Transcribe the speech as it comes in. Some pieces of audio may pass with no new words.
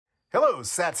Hello,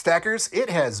 Sat Stackers. It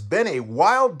has been a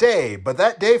wild day, but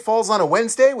that day falls on a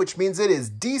Wednesday, which means it is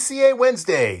DCA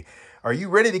Wednesday. Are you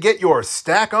ready to get your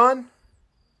stack on?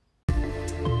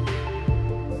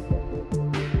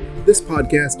 This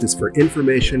podcast is for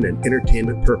information and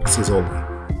entertainment purposes only.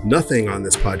 Nothing on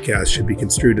this podcast should be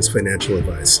construed as financial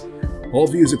advice. All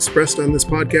views expressed on this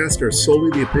podcast are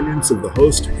solely the opinions of the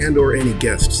host and/or any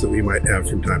guests that we might have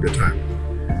from time to time.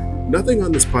 Nothing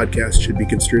on this podcast should be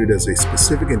construed as a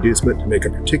specific inducement to make a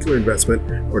particular investment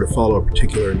or to follow a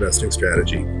particular investing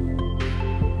strategy.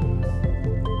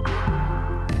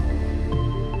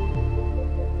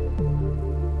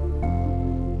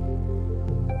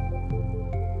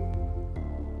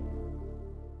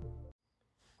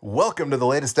 Welcome to the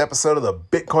latest episode of the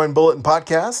Bitcoin Bulletin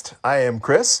Podcast. I am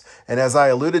Chris, and as I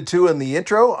alluded to in the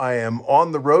intro, I am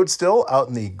on the road still out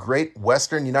in the great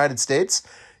western United States,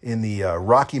 in the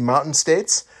Rocky Mountain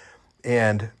states.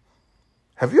 And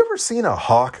have you ever seen a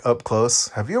hawk up close?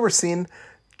 Have you ever seen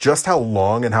just how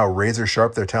long and how razor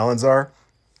sharp their talons are?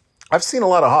 I've seen a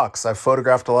lot of hawks. I've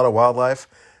photographed a lot of wildlife.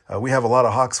 We have a lot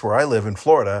of hawks where I live in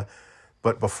Florida.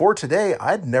 But before today,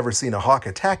 I'd never seen a hawk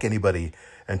attack anybody.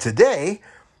 And today,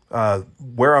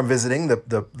 where I'm visiting,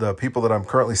 the people that I'm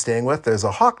currently staying with, there's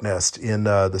a hawk nest in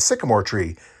the sycamore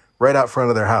tree right out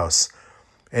front of their house.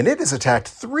 And it has attacked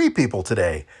 3 people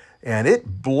today, and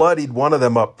it bloodied one of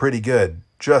them up pretty good.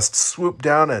 Just swooped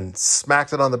down and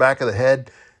smacked it on the back of the head,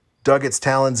 dug its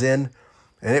talons in,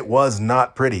 and it was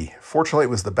not pretty. Fortunately, it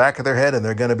was the back of their head, and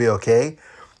they're going to be okay.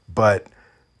 But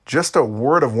just a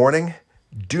word of warning,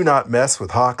 do not mess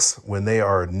with hawks when they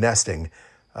are nesting.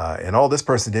 And all this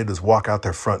person did was walk out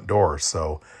their front door,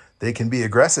 so they can be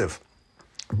aggressive.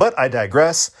 But I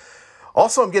digress.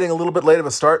 Also, I'm getting a little bit late of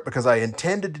a start because I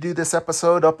intended to do this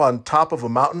episode up on top of a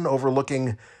mountain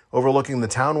overlooking the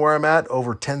town where I'm at,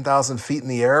 over 10,000 feet in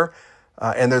the air.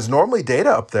 And there's normally data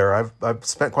up there. I've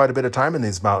spent quite a bit of time in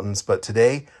these mountains, but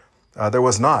today there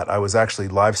was not. I was actually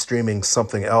live streaming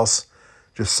something else,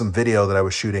 just some video that I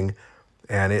was shooting,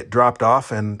 and it dropped off,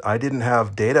 and I didn't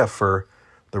have data for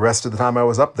the rest of the time I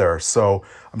was up there. So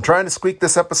I'm trying to squeak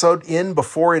this episode in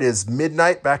before it is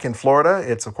midnight back in Florida.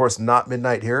 It's, of course, not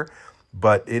midnight here,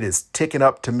 but it is ticking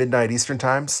up to midnight Eastern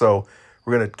time, so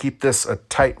we're going to keep this a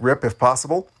tight rip if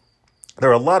possible. There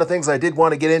are a lot of things I did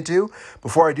want to get into.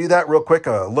 Before I do that, real quick,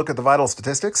 a look at the vital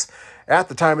statistics. At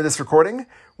the time of this recording,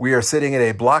 we are sitting at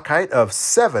a block height of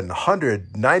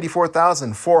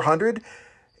 794,400,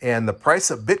 and the price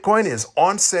of Bitcoin is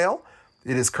on sale.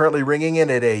 It is currently ringing in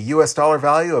at a US dollar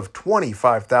value of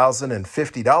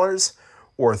 $25,050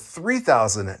 or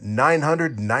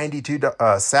 3,992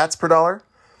 sats per dollar.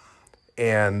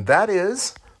 And that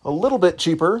is a little bit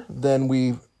cheaper than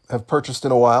we have purchased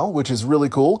in a while, which is really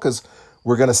cool because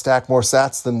we're going to stack more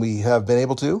sats than we have been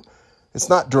able to. It's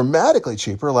not dramatically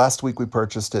cheaper. Last week we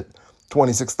purchased at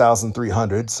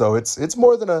 $26,300, so it's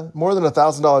more than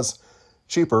 $1,000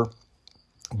 cheaper.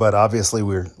 But obviously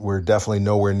we're definitely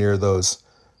nowhere near those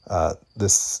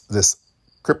this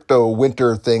crypto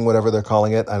winter thing, whatever they're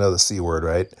calling it. I know the C word,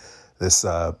 right? This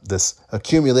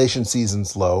accumulation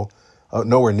season's low.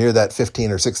 Nowhere near that $15,000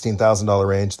 or $16,000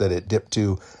 range that it dipped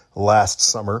to last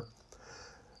summer.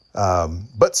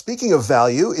 But speaking of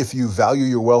value, if you value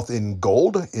your wealth in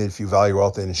gold, if you value your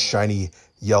wealth in shiny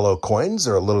yellow coins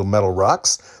or little metal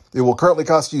rocks, it will currently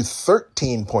cost you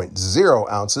 13.0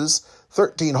 ounces,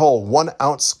 13 whole 1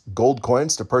 ounce gold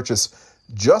coins to purchase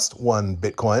just 1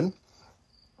 Bitcoin.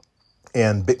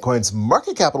 And Bitcoin's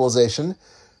market capitalization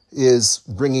is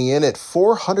bringing in at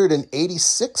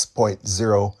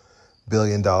 $486.0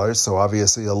 billion. So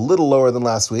obviously a little lower than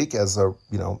last week,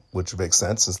 which makes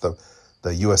sense since the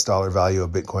US dollar value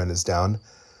of Bitcoin is down.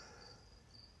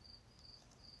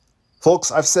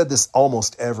 Folks, I've said this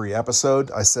almost every episode.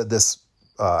 I said this,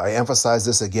 I emphasized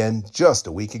this again just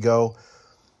a week ago.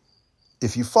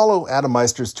 If you follow Adam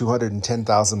Meister's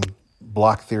 210,000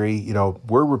 block theory,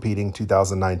 we're repeating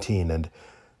 2019. And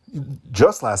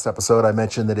just last episode, I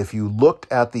mentioned that if you looked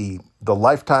at the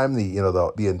lifetime,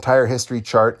 the entire history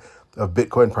chart of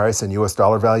Bitcoin price and US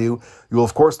dollar value, you will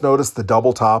of course notice the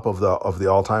double top of the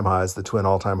all-time highs, the twin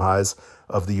all-time highs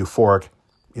of the euphoric,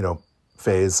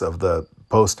 phase of the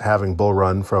post-halving bull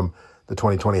run from the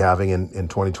 2020 halving in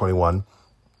 2021.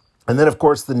 And then of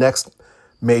course the next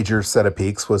major set of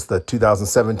peaks was the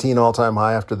 2017 all-time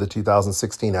high after the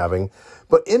 2016 halving.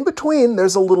 But in between,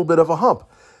 there's a little bit of a hump.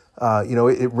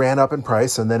 It ran up in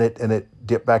price and then it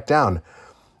dipped back down.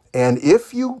 And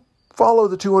if you follow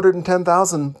the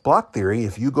 210,000 block theory,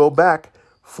 if you go back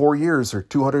 4 years or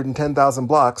 210,000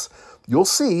 blocks, you'll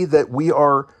see that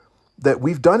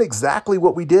we've done exactly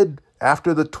what we did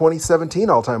after the 2017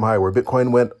 all-time high where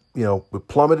Bitcoin went, it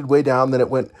plummeted way down, then it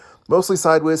went mostly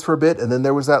sideways for a bit, and then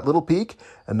there was that little peak,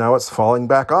 and now it's falling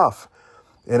back off.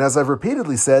 And as I've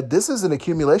repeatedly said, this is an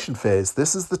accumulation phase.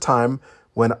 This is the time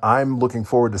when I'm looking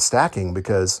forward to stacking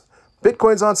because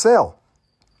Bitcoin's on sale.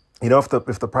 If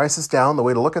the price is down, the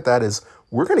way to look at that is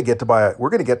we're going to get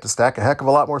to stack a heck of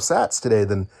a lot more sats today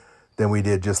than we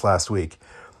did just last week.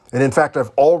 And in fact, I've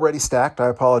already stacked. I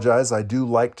apologize. I do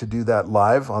like to do that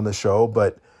live on the show,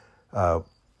 but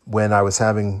when I was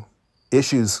having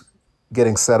issues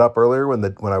getting set up earlier, when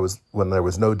there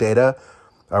was no data,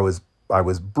 I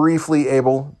was briefly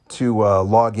able to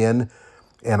log in,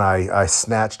 and I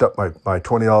snatched up my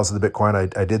 $20 of the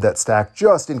Bitcoin. I did that stack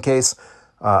just in case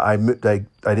I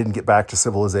didn't get back to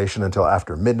civilization until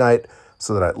after midnight,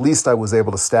 so that at least I was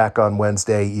able to stack on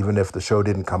Wednesday, even if the show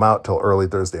didn't come out till early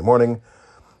Thursday morning.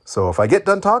 So if I get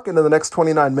done talking in the next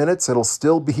 29 minutes, it'll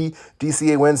still be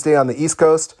DCA Wednesday on the East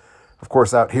Coast. Of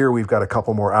course, out here, we've got a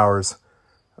couple more hours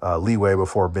leeway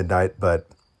before midnight, but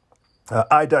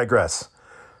I digress.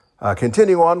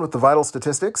 Continue on with the vital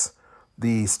statistics.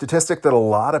 The statistic that a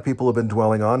lot of people have been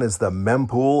dwelling on is the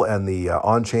mempool and the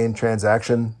on-chain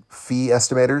transaction fee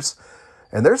estimators.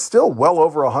 And there's still well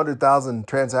over 100,000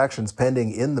 transactions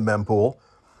pending in the mempool.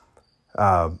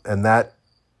 And that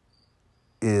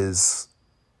is,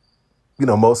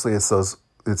 mostly it's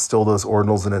still those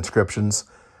ordinals and inscriptions,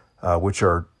 which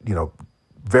are,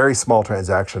 very small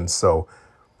transactions. So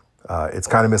it's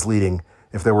kind of misleading.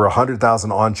 If there were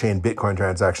 100,000 on-chain Bitcoin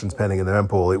transactions pending in the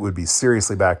mempool, it would be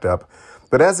seriously backed up.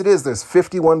 But as it is, there's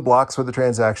 51 blocks worth of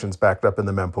transactions backed up in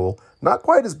the mempool. Not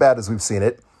quite as bad as we've seen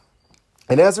it.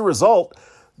 And as a result,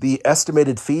 the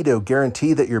estimated fee to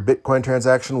guarantee that your Bitcoin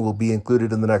transaction will be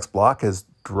included in the next block has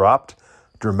dropped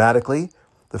dramatically.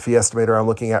 The fee estimator I'm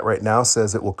looking at right now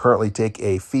says it will currently take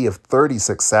a fee of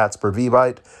 36 sats per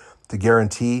VByte to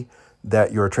guarantee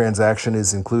that your transaction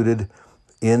is included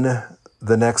in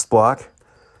the next block.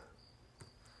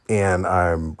 And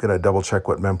I'm going to double check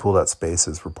what mempool.space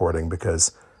is reporting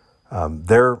because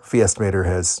their fee estimator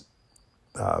has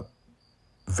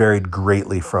varied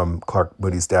greatly from Clark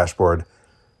Moody's dashboard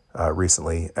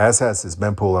recently, as has his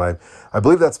mempool. And I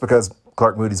believe that's because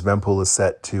Clark Moody's mempool is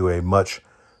set to a much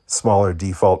smaller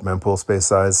default mempool space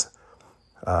size.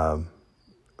 So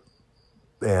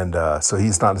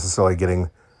he's not necessarily getting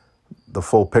the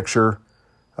full picture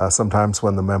sometimes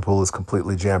when the mempool is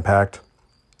completely jam-packed.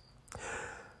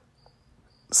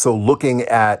 So looking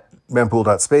at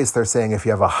mempool.space, they're saying if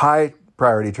you have a high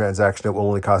priority transaction, it will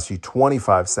only cost you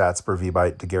 25 sats per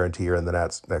VByte to guarantee you're in the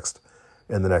next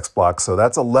block. So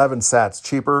that's 11 sats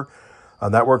cheaper.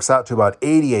 That works out to about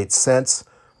 88 cents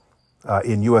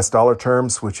in US dollar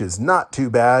terms, which is not too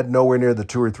bad. Nowhere near the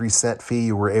 2 or 3 cent fee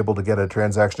you were able to get a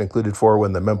transaction included for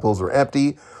when the mempools were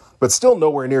empty, but still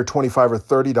nowhere near $25 or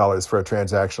 $30 for a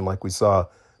transaction like we saw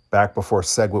back before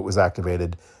SegWit was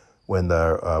activated, when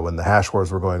the hash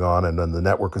wars were going on and then the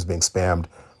network was being spammed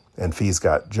and fees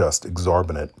got just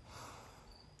exorbitant.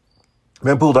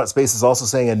 Mempool.space is also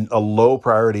saying a low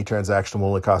priority transaction will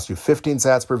only cost you 15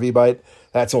 sats per VByte.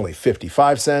 That's only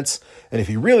 55 cents. And if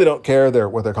you really don't care,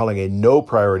 what they're calling a no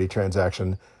priority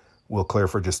transaction will clear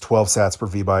for just 12 sats per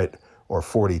VByte or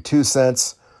 42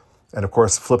 cents. And of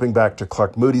course, flipping back to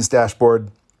Clark Moody's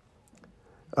dashboard,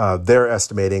 they're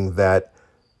estimating that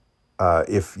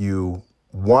if you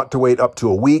want to wait up to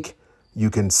a week, you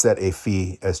can set a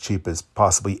fee as cheap as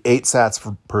possibly 8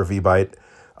 sats per VByte.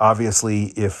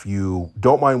 Obviously, if you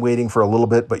don't mind waiting for a little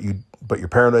bit, but you're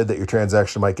paranoid that your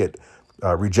transaction might get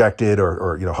rejected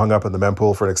or hung up in the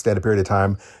mempool for an extended period of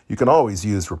time, you can always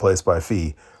use replace by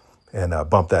fee and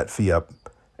bump that fee up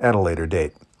at a later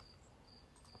date.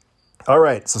 All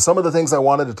right, so some of the things I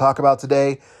wanted to talk about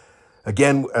today.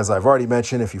 Again, as I've already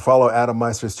mentioned, if you follow Adam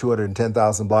Meister's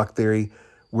 210,000 block theory,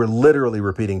 we're literally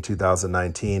repeating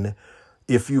 2019.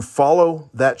 If you follow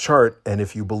that chart and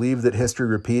if you believe that history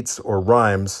repeats or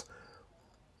rhymes,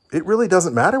 it really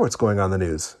doesn't matter what's going on in the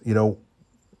news.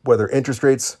 Whether interest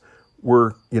rates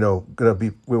were,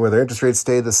 whether interest rates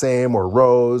stay the same or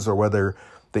rose, or whether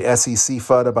the SEC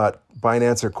FUD about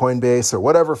Binance or Coinbase or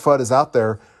whatever FUD is out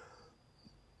there,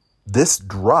 this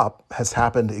drop has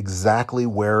happened exactly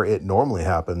where it normally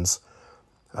happens.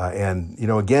 And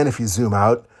again, if you zoom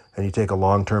out and you take a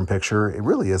long-term picture, it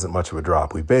really isn't much of a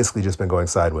drop. We've basically just been going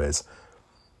sideways.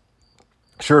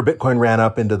 Sure, Bitcoin ran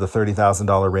up into the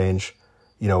 $30,000 range.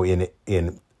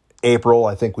 In April,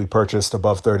 I think we purchased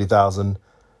above 30,000,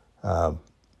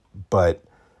 but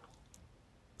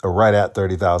right at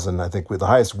 30,000. I think the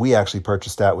highest we actually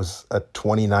purchased at was at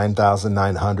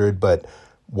 29,900. But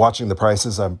watching the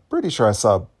prices, I'm pretty sure I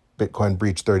saw Bitcoin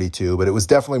breached 32, but it was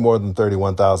definitely more than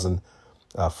 31,000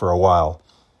 for a while.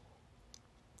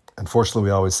 Unfortunately, we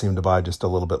always seem to buy just a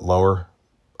little bit lower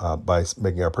by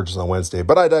making our purchase on Wednesday.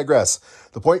 But I digress.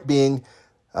 The point being,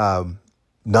 none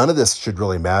of this should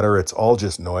really matter. It's all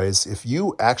just noise. If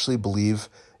you actually believe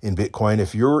in Bitcoin,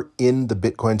 if you're in the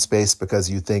Bitcoin space because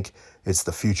you think it's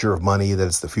the future of money, that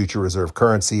it's the future reserve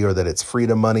currency, or that it's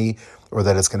freedom money, or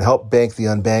that it's going to help bank the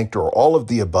unbanked, or all of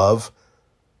the above,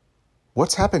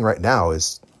 what's happening right now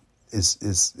is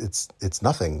it's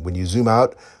nothing. When you zoom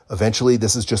out, eventually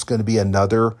this is just going to be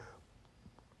another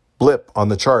blip on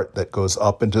the chart that goes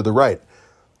up and to the right.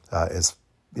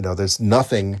 There's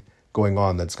nothing going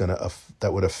on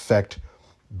that would affect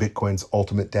Bitcoin's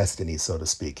ultimate destiny, so to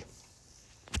speak.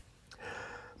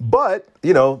 But,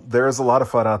 there is a lot of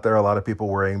fun out there, a lot of people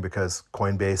worrying because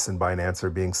Coinbase and Binance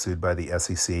are being sued by the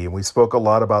SEC. And we spoke a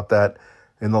lot about that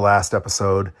in the last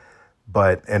episode.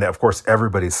 And of course,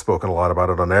 everybody's spoken a lot about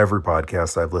it on every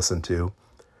podcast I've listened to.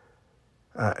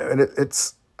 I'm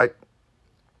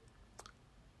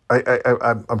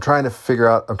trying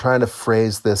to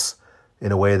phrase this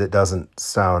in a way that doesn't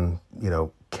sound,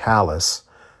 callous,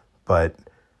 but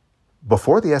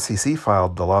before the SEC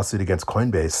filed the lawsuit against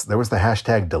Coinbase, there was the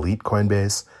hashtag delete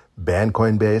Coinbase, ban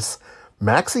Coinbase.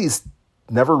 Maxie's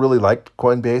never really liked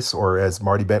Coinbase, or as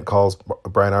Marty Bent calls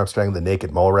Brian Armstrong, the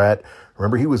naked mole rat.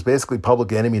 Remember, he was basically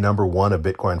public enemy number one of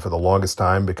Bitcoin for the longest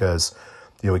time because,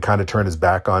 he kind of turned his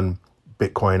back on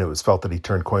Bitcoin. It was felt that he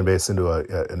turned Coinbase into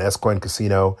an S-coin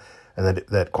casino, and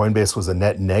that Coinbase was a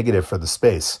net negative for the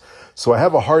space. So I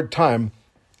have a hard time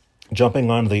jumping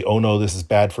on the, oh no, this is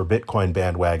bad for Bitcoin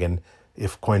bandwagon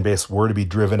if Coinbase were to be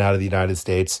driven out of the United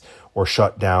States or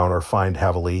shut down or fined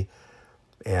heavily.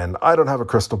 And I don't have a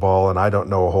crystal ball, and I don't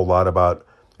know a whole lot about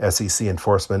SEC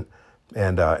enforcement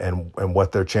and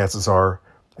what their chances are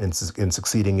in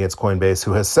succeeding against Coinbase,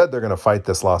 who has said they're going to fight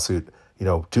this lawsuit,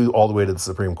 all the way to the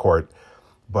Supreme Court.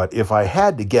 But if I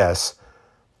had to guess,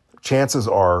 chances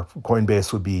are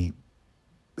Coinbase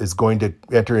is going to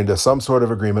enter into some sort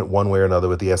of agreement one way or another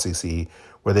with the SEC,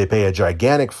 where they pay a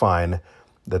gigantic fine,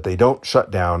 that they don't shut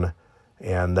down,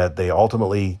 and that they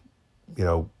ultimately,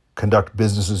 conduct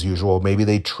business as usual. Maybe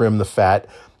they trim the fat,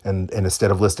 and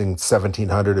instead of listing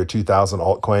 1,700 or 2,000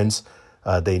 altcoins,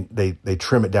 they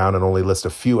trim it down and only list a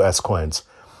few S coins.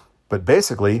 But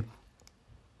basically,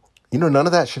 none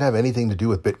of that should have anything to do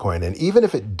with Bitcoin. And even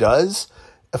if it does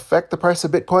affect the price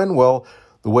of Bitcoin, well,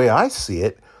 the way I see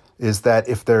it is that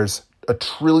if there's $1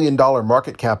 trillion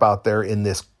market cap out there in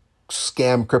this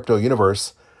scam crypto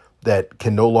universe that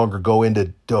can no longer go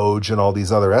into Doge and all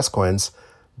these other S coins,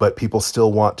 but people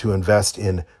still want to invest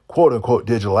in quote unquote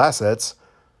digital assets,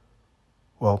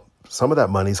 well, some of that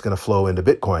money is going to flow into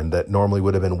Bitcoin that normally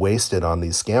would have been wasted on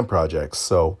these scam projects.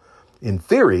 So in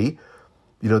theory,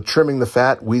 trimming the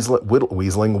fat,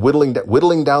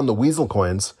 whittling down the weasel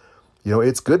coins,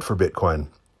 it's good for Bitcoin.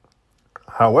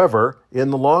 However, in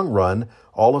the long run,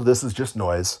 all of this is just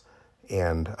noise.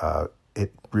 And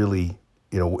it really,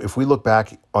 if we look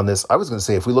back on this, I was going to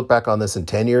say, if we look back on this in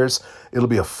 10 years, it'll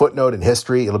be a footnote in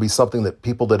history. It'll be something that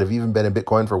people that have even been in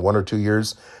Bitcoin for 1 or 2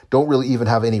 years don't really even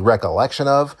have any recollection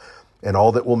of. And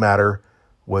all that will matter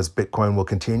was Bitcoin will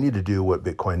continue to do what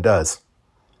Bitcoin does.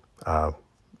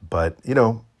 But,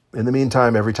 in the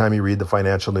meantime, every time you read the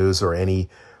financial news or any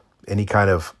kind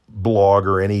of blog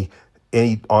or any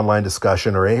online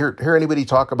discussion, or hear anybody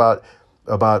talk about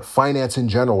finance in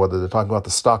general, whether they're talking about the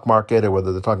stock market or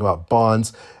whether they're talking about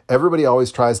bonds, everybody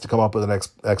always tries to come up with an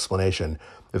explanation.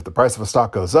 If the price of a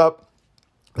stock goes up,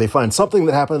 they find something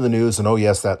that happened in the news and, oh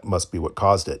yes, that must be what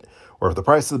caused it. Or if the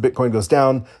price of the Bitcoin goes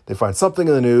down, they find something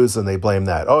in the news and they blame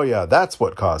that. Oh yeah, that's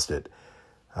what caused it.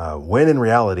 When in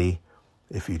reality,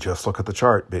 if you just look at the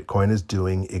chart, Bitcoin is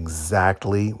doing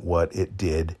exactly what it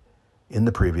did in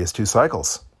the previous 2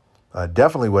 cycles.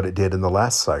 Definitely what it did in the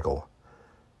last cycle.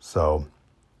 So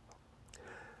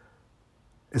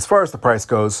as far as the price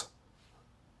goes,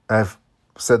 I've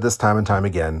said this time and time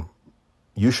again,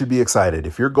 you should be excited.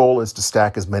 If your goal is to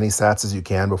stack as many sats as you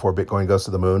can before Bitcoin goes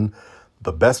to the moon,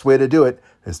 the best way to do it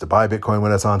is to buy Bitcoin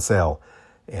when it's on sale.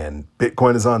 And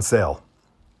Bitcoin is on sale.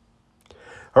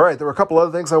 All right, there were a couple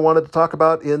other things I wanted to talk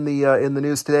about in the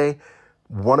news today,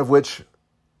 one of which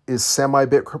is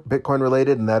semi-Bitcoin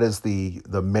related, and that is the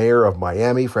mayor of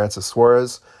Miami, Francis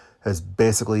Suarez, has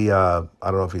basically, I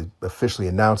don't know if he officially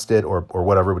announced it or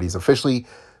whatever, but he's officially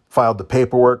filed the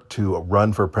paperwork to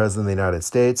run for president of the United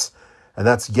States. And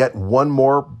that's yet one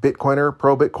more Bitcoiner,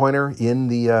 pro-Bitcoiner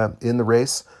in the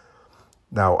race.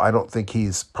 Now, I don't think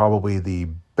he's probably the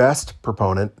best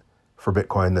proponent for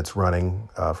Bitcoin that's running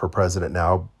for president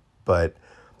now, but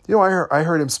I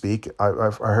heard him speak. I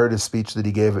heard his speech that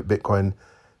he gave at Bitcoin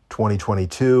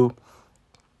 2022.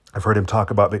 I've heard him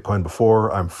talk about Bitcoin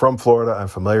before. I'm from Florida. I'm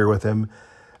familiar with him.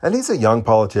 And he's a young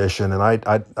politician,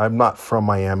 and I'm not from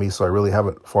Miami, so I really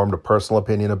haven't formed a personal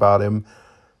opinion about him.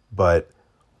 But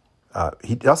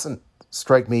he doesn't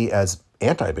strike me as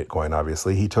anti-Bitcoin,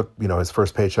 obviously. He took, his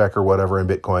first paycheck or whatever in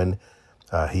Bitcoin.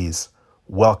 He's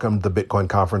welcomed the Bitcoin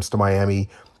conference to Miami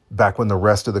back when the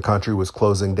rest of the country was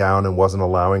closing down and wasn't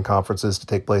allowing conferences to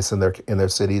take place in their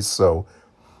cities. So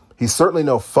he's certainly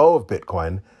no foe of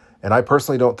Bitcoin. And I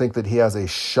personally don't think that he has a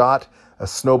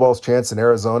snowball's chance in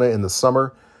Arizona in the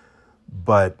summer,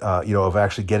 but, of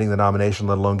actually getting the nomination,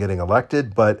 let alone getting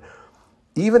elected. But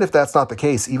even if that's not the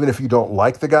case, even if you don't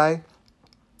like the guy,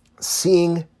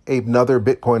 seeing another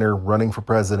Bitcoiner running for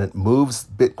president moves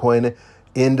Bitcoin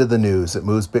into the news. It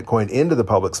moves Bitcoin into the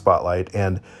public spotlight.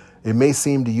 And it may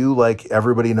seem to you like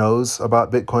everybody knows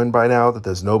about Bitcoin by now, that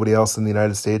there's nobody else in the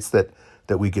United States that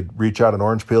we could reach out an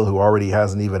orange peel who already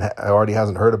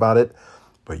hasn't heard about it.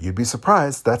 But you'd be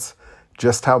surprised. That's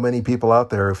just how many people out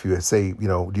there, if you say, do you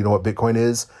know what Bitcoin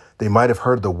is? They might have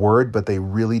heard the word, but they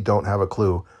really don't have a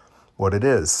clue what it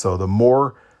is. So the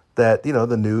more that,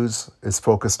 the news is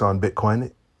focused on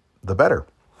Bitcoin, the better.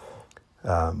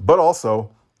 But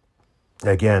also,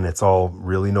 again, it's all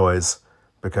really noise,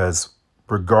 because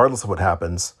regardless of what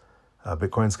happens,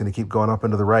 Bitcoin's going to keep going up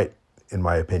and to the right, in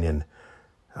my opinion.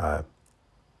 The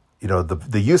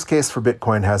use case for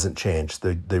Bitcoin hasn't changed.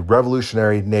 The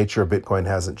revolutionary nature of Bitcoin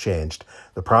hasn't changed.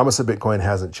 The promise of Bitcoin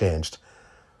hasn't changed.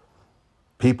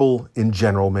 People in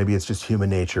general, maybe it's just human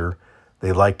nature,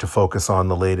 they like to focus on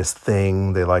the latest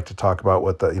thing. They like to talk about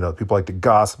people like to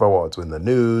gossip about what's in the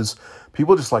news.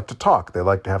 People just like to talk. They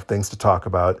like to have things to talk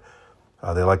about.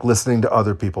 They like listening to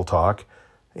other people talk.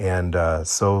 And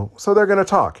so they're going to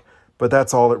talk. But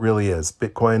that's all it really is.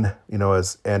 Bitcoin,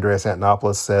 as Andreas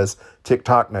Antonopoulos says,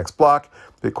 tick-tock, next block.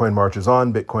 Bitcoin marches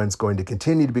on. Bitcoin's going to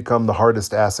continue to become the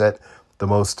hardest asset, the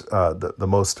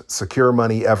most secure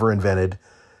money ever invented.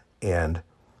 And,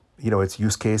 its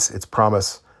use case, its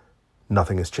promise,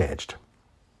 nothing has changed.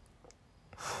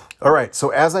 All right, so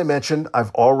as I mentioned,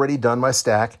 I've already done my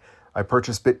stack. I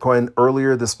purchased Bitcoin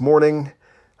earlier this morning,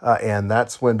 and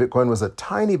that's when Bitcoin was a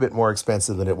tiny bit more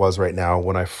expensive than it was right now.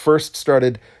 When I first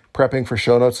started prepping for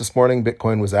show notes this morning,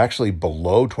 Bitcoin was actually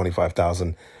below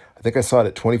 25,000. I think I saw it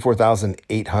at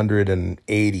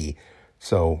 24,880.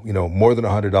 So, more than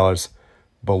 $100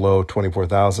 below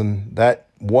 24,000. That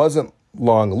wasn't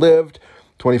long lived.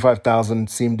 25,000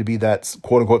 seemed to be that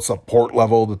quote unquote support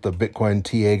level that the Bitcoin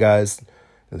TA guys,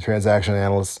 the transaction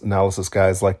analysis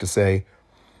guys like to say.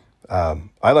 I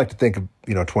like to think of,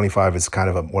 25 as kind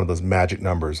of one of those magic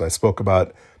numbers. I spoke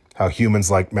about how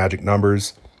humans like magic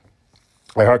numbers.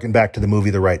 I harken back to the movie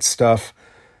The Right Stuff.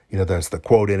 There's the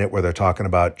quote in it where they're talking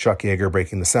about Chuck Yeager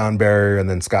breaking the sound barrier, and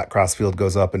then Scott Crossfield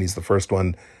goes up and he's the first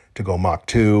one to go Mach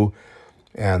 2.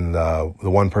 And the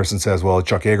one person says, well,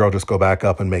 Chuck Yeager will just go back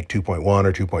up and make 2.1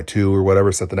 or 2.2 or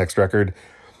whatever, set the next record.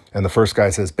 And the first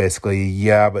guy says basically,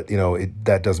 yeah, but,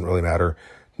 that doesn't really matter.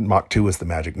 Mach 2 is the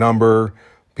magic number.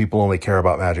 People only care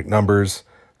about magic numbers.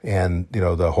 And,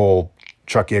 the whole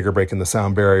Chuck Yeager breaking the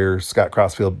sound barrier, Scott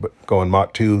Crossfield going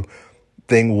Mach 2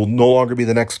 thing will no longer be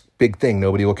the next big thing.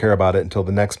 Nobody will care about it until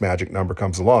the next magic number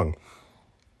comes along.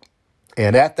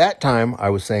 And at that time, I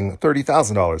was saying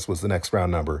 $30,000 was the next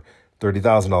round number.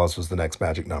 $30,000 was the next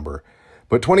magic number.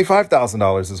 But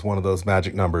 $25,000 is one of those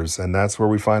magic numbers, and that's where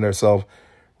we find ourselves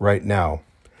right now.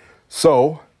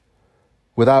 So,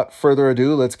 without further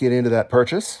ado, let's get into that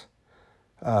purchase.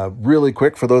 Really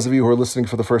quick, for those of you who are listening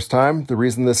for the first time, the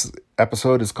reason this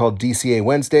episode is called DCA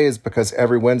Wednesday is because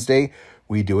every Wednesday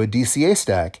we do a DCA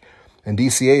stack. And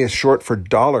DCA is short for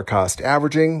dollar cost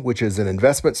averaging, which is an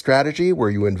investment strategy where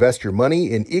you invest your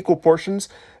money in equal portions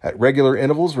at regular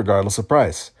intervals regardless of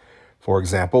price. For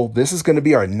example, this is going to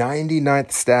be our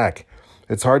 99th stack.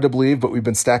 It's hard to believe, but we've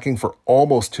been stacking for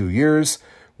almost 2 years.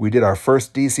 We did our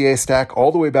first DCA stack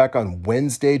all the way back on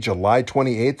Wednesday, July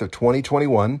 28th of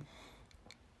 2021.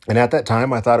 And at that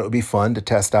time, I thought it would be fun to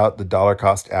test out the dollar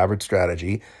cost average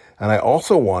strategy. And I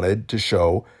also wanted to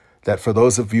show that for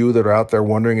those of you that are out there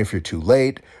wondering if you're too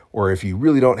late or if you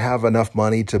really don't have enough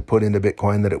money to put into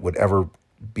Bitcoin that it would ever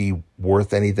be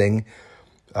worth anything,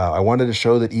 I wanted to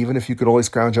show that even if you could only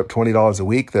scrounge up $20 a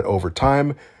week, that over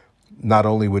time, not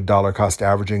only would dollar cost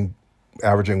averaging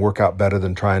work out better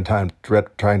than trying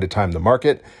to time the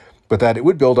market, but that it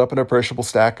would build up an appreciable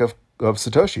stack of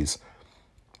Satoshis.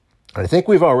 And I think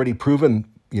we've already proven,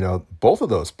 both of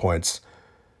those points,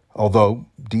 although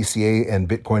DCA and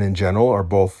Bitcoin in general are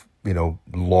both,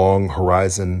 long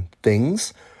horizon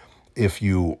things. If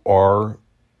you are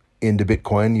into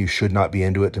Bitcoin, you should not be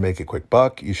into it to make a quick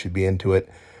buck. You should be into it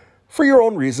for your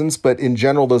own reasons, but in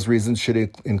general, those reasons should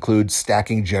include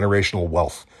stacking generational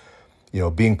wealth.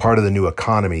 Being part of the new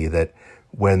economy, that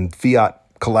when fiat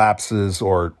collapses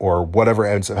or whatever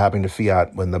ends up happening to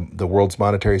fiat, when the world's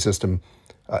monetary system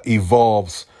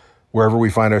evolves, wherever we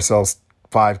find ourselves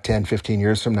 5, 10, 15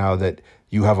 years from now, that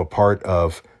you have a part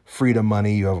of freedom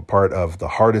money, you have a part of the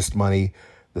hardest money,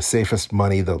 the safest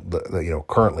money, the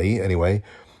currently anyway,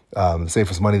 the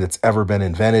safest money that's ever been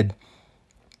invented.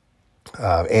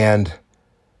 And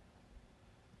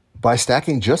by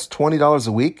stacking just $20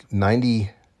 a week,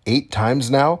 98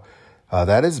 times now,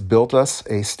 that has built us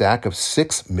a stack of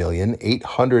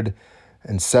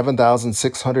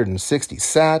 6,807,660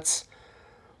 sats.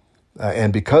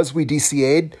 And because we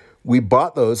DCA'd, we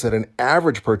bought those at an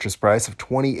average purchase price of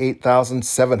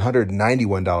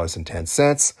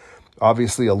 $28,791.10.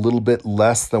 Obviously, a little bit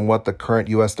less than what the current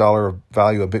US dollar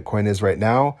value of Bitcoin is right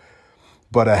now,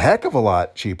 but a heck of a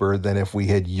lot cheaper than if we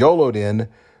had YOLO'd in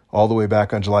all the way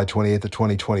back on July 28th of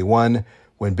 2021,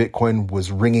 when Bitcoin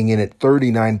was ringing in at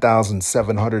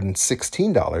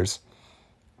 $39,716.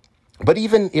 But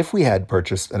even if we had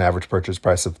purchased an average purchase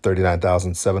price of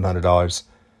 $39,700,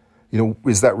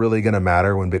 is that really going to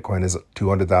matter when Bitcoin is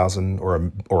 200,000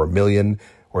 or a million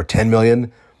or 10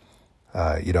 million?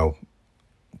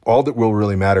 All that will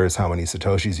really matter is how many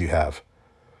Satoshis you have.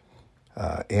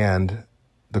 And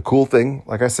the cool thing,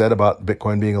 like I said, about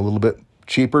Bitcoin being a little bit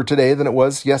cheaper today than it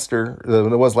was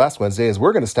last Wednesday, is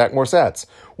we're going to stack more sats,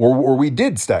 or we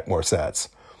did stack more sats.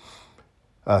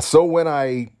 So when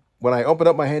I opened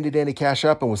up my handy dandy Cash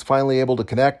App and was finally able to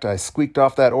connect, I squeaked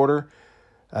off that order,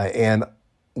 and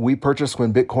we purchased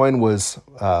when Bitcoin was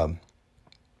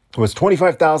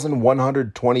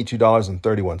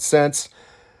 $25,122.31.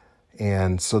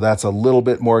 And so that's a little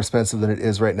bit more expensive than it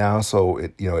is right now. So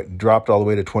it dropped all the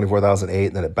way to $24,008,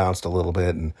 and then it bounced a little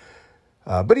bit. And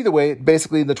but either way,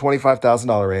 basically in the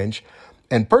 $25,000 range.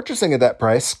 And purchasing at that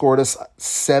price scored us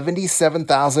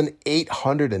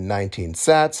 77,819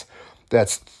 sats.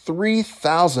 That's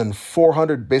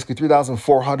 3,400, basically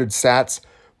 3,400 sats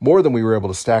more than we were able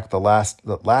to stack the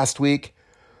last week,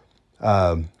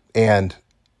 and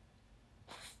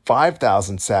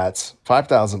 5,000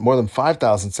 sats, more than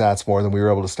 5,000 sats more than we were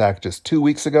able to stack just 2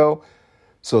 weeks ago.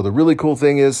 So the really cool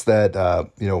thing is that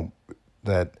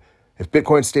that if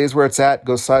Bitcoin stays where it's at,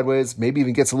 goes sideways, maybe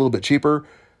even gets a little bit cheaper,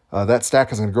 that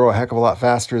stack is going to grow a heck of a lot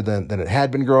faster than it had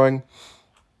been growing.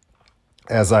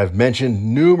 As I've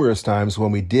mentioned numerous times,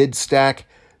 when we did stack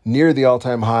near the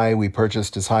all-time high, we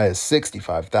purchased as high as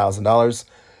 $65,000.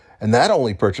 And that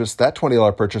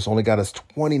 $20 purchase only got us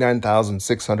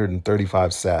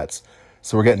 29,635 sats.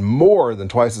 So we're getting more than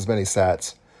twice as many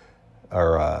sats,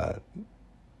 or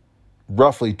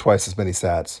roughly twice as many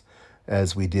sats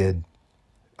as we did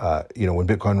when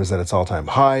Bitcoin was at its all-time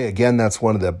high. Again, that's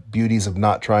one of the beauties of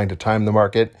not trying to time the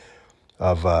market,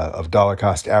 of dollar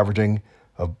cost averaging,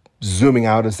 of zooming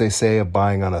out, as they say, of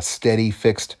buying on a steady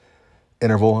fixed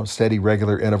interval, steady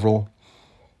regular interval.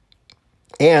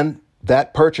 And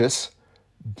that purchase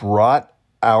brought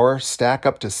our stack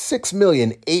up to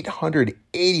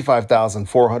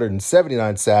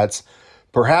 6,885,479 sats.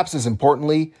 Perhaps as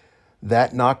importantly,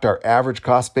 that knocked our average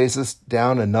cost basis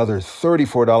down another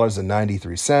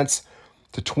 $34.93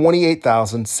 to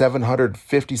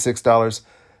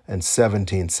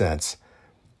 $28,756.17.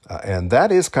 And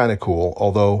that is kind of cool,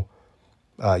 although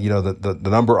the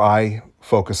number I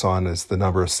focus on is the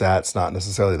number of sats, not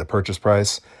necessarily the purchase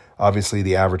price. Obviously,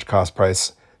 the average cost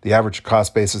basis, the average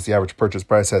purchase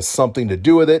price has something to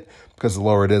do with it, because the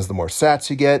lower it is, the more sats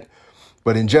you get.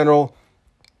 But in general,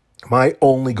 my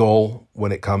only goal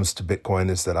when it comes to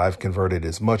Bitcoin is that I've converted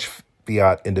as much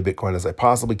fiat into Bitcoin as I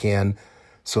possibly can,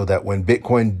 so that when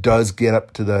Bitcoin does get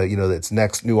up to its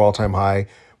next new all-time high,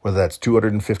 whether that's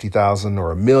 250,000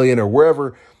 or a million or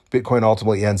wherever Bitcoin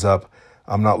ultimately ends up,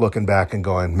 I'm not looking back and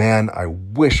going, man, I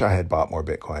wish I had bought more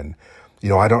Bitcoin.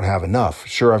 I don't have enough.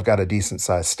 Sure, I've got a decent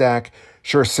sized stack.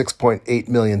 Sure, 6.8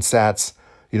 million sats,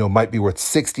 might be worth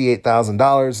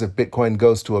 $68,000 if Bitcoin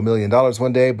goes to $1 million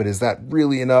one day, but is that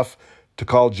really enough to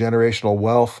call generational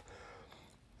wealth?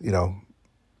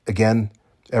 Again,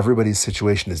 everybody's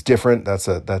situation is different. That's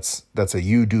a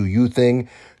you do you thing.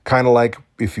 Kind of like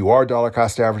if you are dollar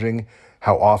cost averaging,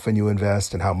 how often you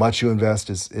invest and how much you invest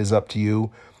is up to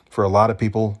you. For a lot of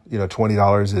people,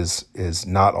 $20 is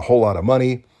not a whole lot of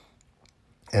money.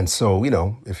 And so,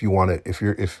 if you want to, if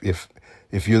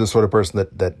you're the sort of person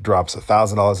that drops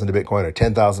 $1,000 into Bitcoin or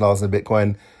 $10,000 into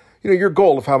Bitcoin, your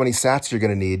goal of how many sats you're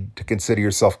going to need to consider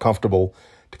yourself comfortable,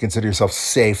 to consider yourself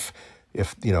safe,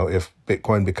 if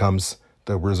Bitcoin becomes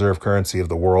the reserve currency of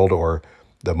the world or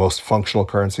the most functional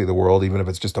currency of the world, even if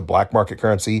it's just a black market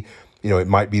currency. It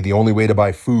might be the only way to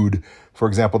buy food. For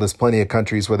example, there's plenty of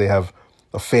countries where they have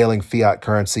a failing fiat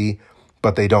currency,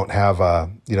 but they don't have,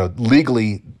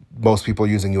 legally, most people are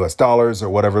using US dollars or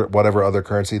whatever other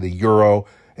currency, the euro,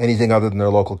 anything other than their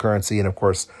local currency. And of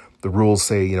course, the rules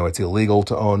say, it's illegal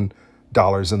to own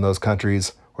dollars in those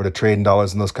countries or to trade in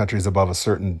dollars in those countries above a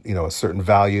certain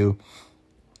value.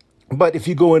 But if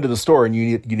you go into the store and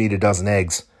you need a dozen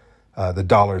eggs, the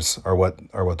dollars are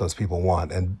what those people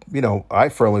want. And, I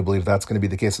firmly believe that's going to be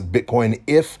the case with Bitcoin.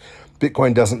 If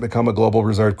Bitcoin doesn't become a global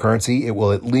reserve currency, it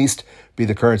will at least be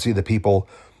the currency of the people.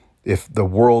 If the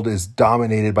world is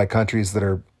dominated by countries that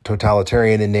are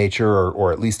totalitarian in nature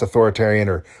or at least authoritarian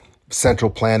or central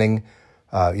planning,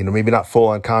 maybe not full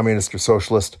on communist or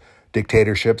socialist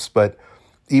dictatorships, but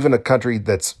even a country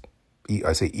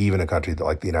even a country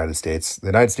like the United States. The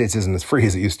United States isn't as free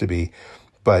as it used to be,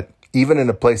 but even in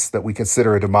a place that we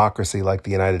consider a democracy like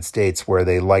the United States, where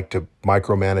they like to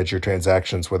micromanage your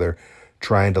transactions, where they're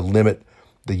trying to limit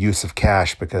the use of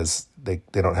cash because they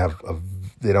don't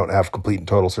have complete and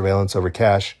total surveillance over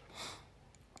cash.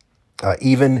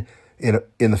 Even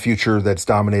in the future that's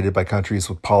dominated by countries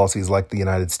with policies like the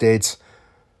United States,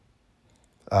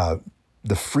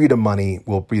 the freedom money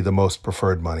will be the most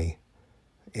preferred money.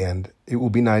 And it will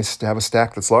be nice to have a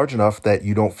stack that's large enough that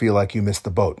you don't feel like you missed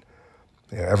the boat.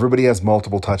 Everybody has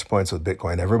multiple touch points with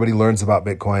Bitcoin. Everybody learns about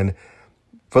Bitcoin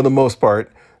for the most part,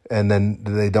 and then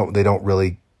they don't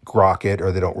really grok it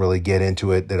or they don't really get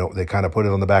into it. They kind of put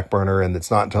it on the back burner, and it's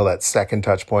not until that second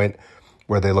touch point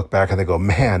where they look back and they go,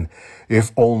 man,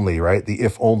 if only, right? The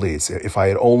if onlys. If I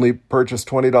had only purchased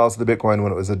 $20 of the Bitcoin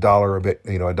when it was $1 a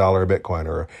Bitcoin,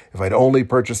 or if I'd only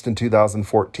purchased in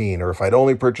 2014, or if I'd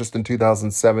only purchased in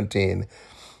 2017.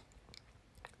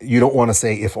 You don't want to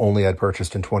say, if only I'd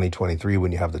purchased in 2023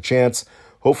 when you have the chance.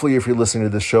 Hopefully, if you're listening to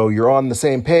this show, you're on the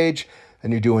same page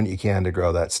and you're doing what you can to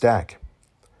grow that stack.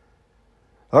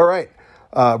 All right.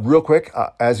 Real quick,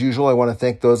 as usual, I want to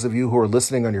thank those of you who are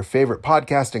listening on your favorite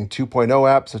podcasting 2.0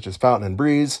 apps, such as Fountain and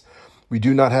Breeze. We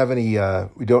don't have any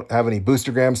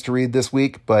boostergrams to read this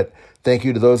week, but thank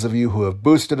you to those of you who have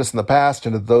boosted us in the past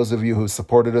and to those of you who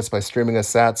supported us by streaming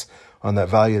us sats on that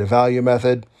value to value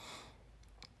method.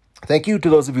 Thank you to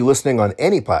those of you listening on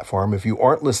any platform. If you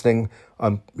aren't listening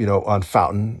on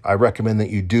Fountain, I recommend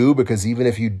that you do, because even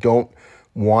if you don't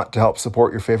want to help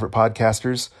support your favorite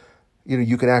podcasters,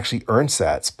 you can actually earn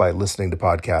sats by listening to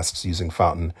podcasts using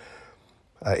Fountain.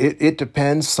 It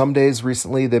depends. Some days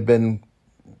recently they've been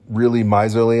really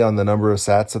miserly on the number of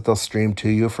sats that they'll stream to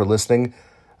you for listening.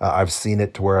 I've seen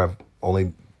it to where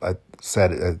I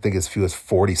think as few as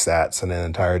 40 sats in an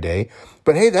entire day.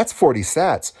 But hey, that's 40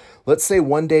 sats. Let's say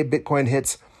one day Bitcoin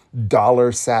hits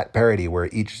dollar sat parity, where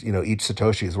each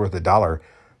Satoshi is worth $1.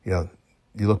 You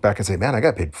look back and say, man, I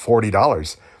got paid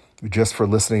 $40 just for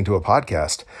listening to a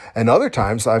podcast. And other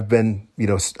times I've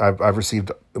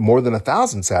received more than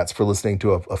 1,000 sats for listening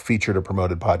to a featured or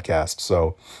promoted podcast.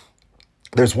 So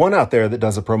there's one out there that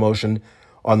does a promotion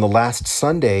on the last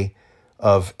Sunday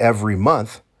of every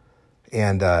month.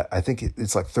 And I think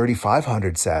it's like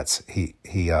 3,500 sats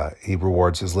he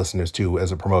rewards his listeners to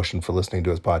as a promotion for listening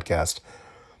to his podcast.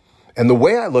 And the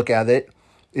way I look at it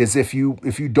is, if you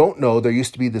don't know, there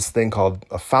used to be this thing called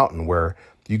a fountain, where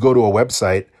you go to a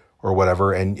website or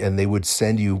whatever, and they would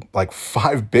send you like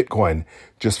 5 Bitcoin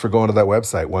just for going to that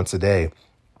website once a day,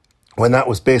 when that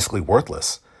was basically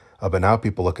worthless. But now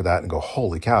people look at that and go,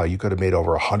 holy cow, you could have made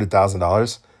over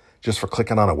 $100,000 just for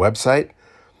clicking on a website.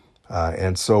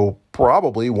 And so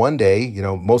probably one day,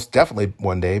 most definitely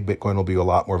one day, Bitcoin will be a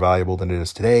lot more valuable than it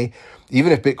is today.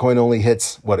 Even if Bitcoin only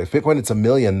hits, if Bitcoin hits 1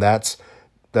 million, that's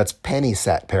penny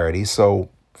sat parity. So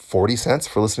 40 cents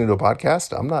for listening to a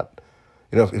podcast. I'm not,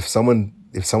 if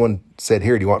someone said,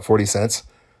 here, do you want 40 cents?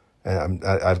 And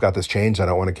I've got this change. I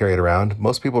don't want to carry it around.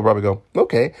 Most people probably go,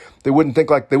 okay. They wouldn't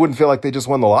feel like they just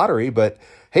won the lottery, but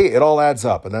hey, it all adds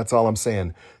up. And that's all I'm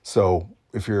saying. So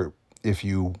if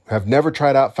you have never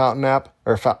tried out Fountain app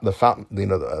or the Fountain,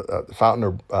 the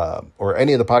Fountain or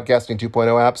any of the podcasting 2.0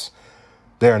 apps,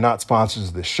 they are not sponsors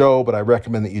of this show, but I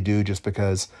recommend that you do, just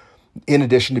because in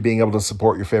addition to being able to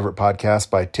support your favorite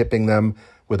podcast by tipping them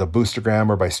with a boostergram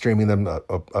or by streaming them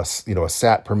a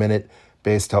sat per minute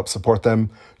base to help support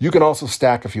them, you can also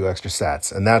stack a few extra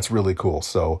sats, and that's really cool.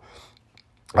 So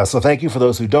thank you for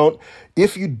those who don't.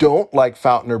 If you don't like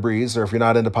Fountain or Breeze, or if you're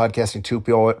not into podcasting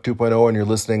 2.0 and you're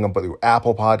listening on your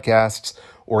Apple Podcasts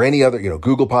or any other,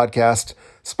 Google Podcast,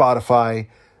 Spotify,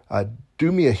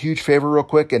 do me a huge favor real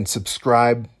quick and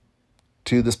subscribe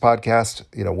to this podcast.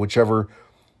 Whichever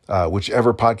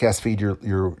podcast feed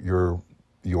you're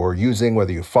you're using,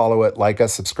 whether you follow it, like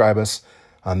us, subscribe us,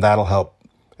 that'll help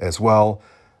as well.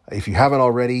 If you haven't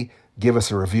already, give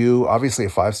us a review. Obviously, a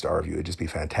 5-star review would just be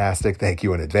fantastic. Thank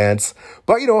you in advance.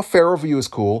 But, a fair review is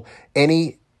cool.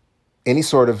 Any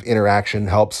sort of interaction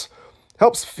helps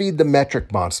feed the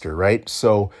metric monster, right?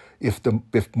 So if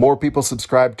more people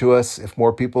subscribe to us, if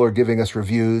more people are giving us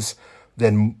reviews,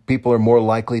 then people are more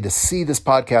likely to see this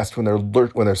podcast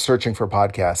when they're searching for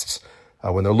podcasts,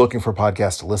 when they're looking for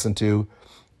podcasts to listen to.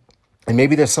 And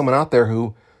maybe there's someone out there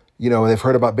who, they've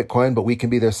heard about Bitcoin, but we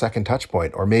can be their second touch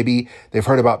point. Or maybe they've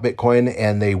heard about Bitcoin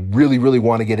and they really, really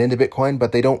want to get into Bitcoin,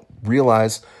 but they don't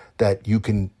realize that you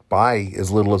can buy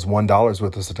as little as $1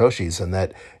 worth of Satoshis and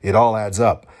that it all adds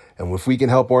up. And if we can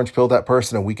help orange pill that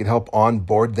person and we can help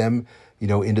onboard them,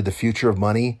 into the future of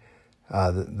money,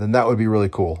 then that would be really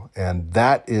cool. And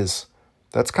that's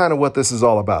kind of what this is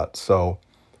all about. So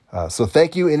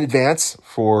thank you in advance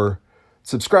for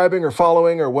subscribing or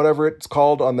following or whatever it's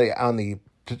called on the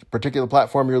particular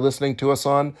platform you're listening to us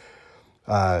on.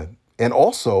 And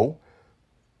also,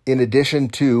 in addition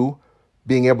to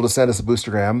being able to send us a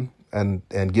boostergram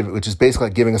and give it, which is basically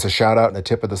like giving us a shout out and a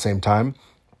tip at the same time,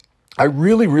 I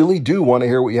really, really do want to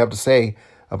hear what you have to say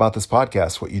about this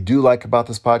podcast, what you do like about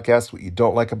this podcast, what you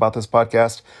don't like about this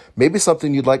podcast, maybe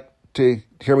something you'd like to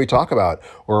hear me talk about,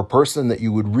 or a person that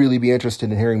you would really be interested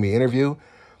in hearing me interview.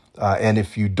 And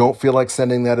if you don't feel like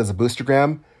sending that as a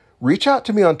boostergram, reach out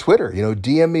to me on Twitter,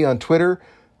 DM me on Twitter,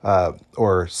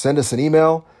 or send us an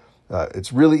email.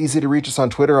 It's really easy to reach us on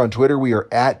Twitter. On Twitter, we are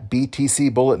at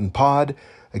BTC Bulletin Pod.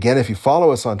 Again, if you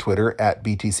follow us on Twitter at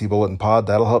BTC Bulletin Pod,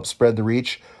 that'll help spread the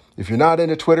reach. If you're not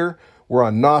into Twitter, we're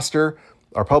on Nostr.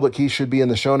 Our public key should be in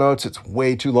the show notes. It's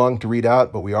way too long to read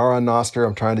out, but we are on Nostr.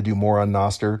 I'm trying to do more on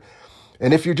Nostr.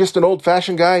 And if you're just an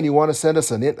old-fashioned guy and you want to send us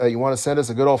a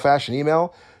good old-fashioned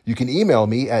email, you can email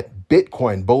me at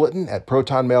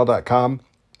bitcoinbulletin@protonmail.com.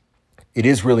 It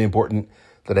is really important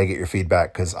that I get your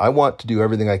feedback because I want to do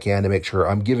everything I can to make sure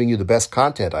I'm giving you the best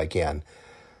content I can.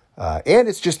 And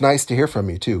it's just nice to hear from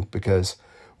you too, because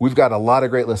we've got a lot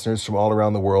of great listeners from all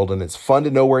around the world, and it's fun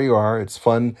to know where you are. It's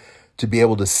fun to be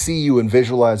able to see you and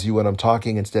visualize you when I'm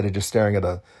talking instead of just staring at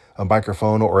a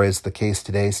microphone, or as the case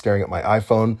today, staring at my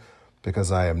iPhone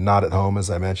because I am not at home,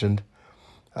 as I mentioned.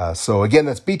 So again,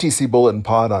 that's BTC Bulletin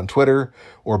Pod on Twitter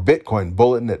or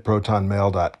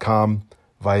bitcoinbulletin@protonmail.com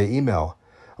via email.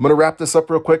 I'm going to wrap this up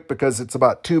real quick because it's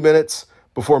about 2 minutes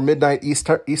before midnight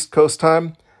East Coast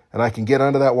time, and I can get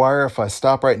under that wire if I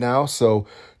stop right now. So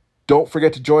don't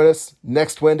forget to join us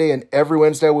next Wednesday and every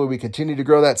Wednesday where we continue to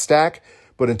grow that stack.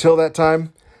 But until that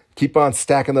time, keep on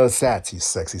stacking those sats, you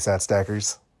sexy sat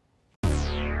stackers.